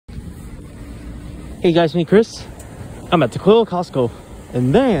Hey guys, me Chris. I'm at the Costco,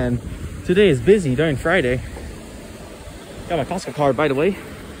 and man, today is busy during Friday. Got my Costco card, by the way.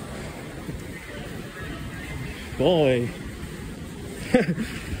 Boy,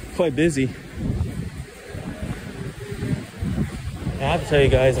 quite busy. I have to tell you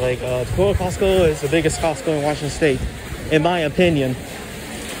guys, like, Costco is the biggest Costco in Washington State, in my opinion.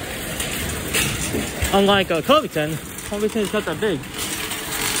 Unlike Covington is not that big.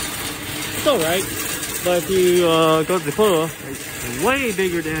 It's alright, but if you go to the Costco, it's way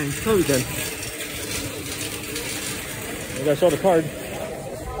bigger than Covington. You gotta show the card,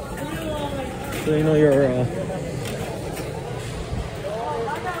 so you know you're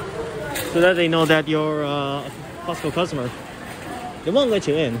so that they know that you're a Costco customer. They won't let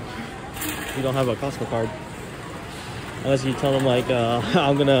you in if you don't have a Costco card, unless you tell them like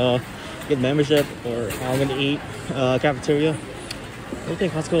I'm gonna get membership or I'm gonna eat cafeteria. I don't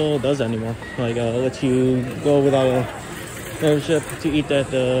think Costco does that anymore. Like let you go without a membership to eat at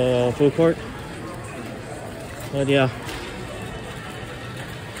the food court. But yeah,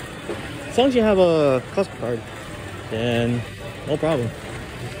 as long as you have a Costco card, then no problem.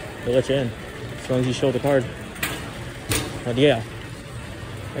 They'll let you in as long as you show the card. But yeah,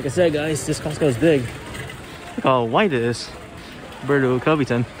 like I said, guys, this Costco is big. Look how white it is compared to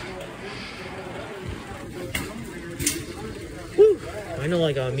Covington. Woo. I know,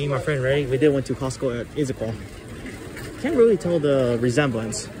 like me and my friend Ray, we did went to Costco at Issaquah. Can't really tell the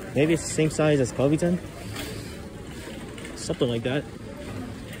resemblance. Maybe it's the same size as Covington, something like that.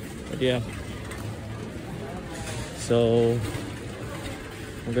 But yeah, so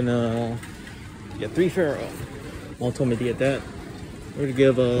we're gonna get 3 Pharaoh. Mom told me to get that. We're gonna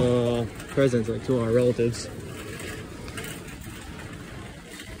give presents like to our relatives.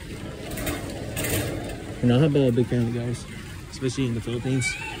 And I have a big family, guys, especially in the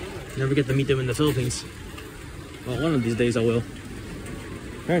Philippines. Never get to meet them in the Philippines. Well, one of these days I will.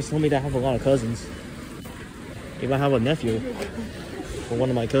 Parents told me that I have a lot of cousins. If I have a nephew or one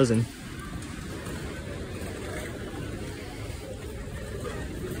of my cousins.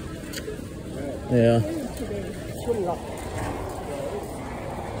 Yeah.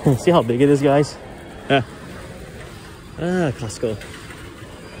 See how big it is, guys? Costco.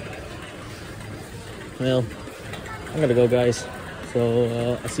 Well, I'm gonna go, guys.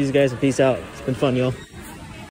 So I'll see you guys and peace out. It's been fun, y'all.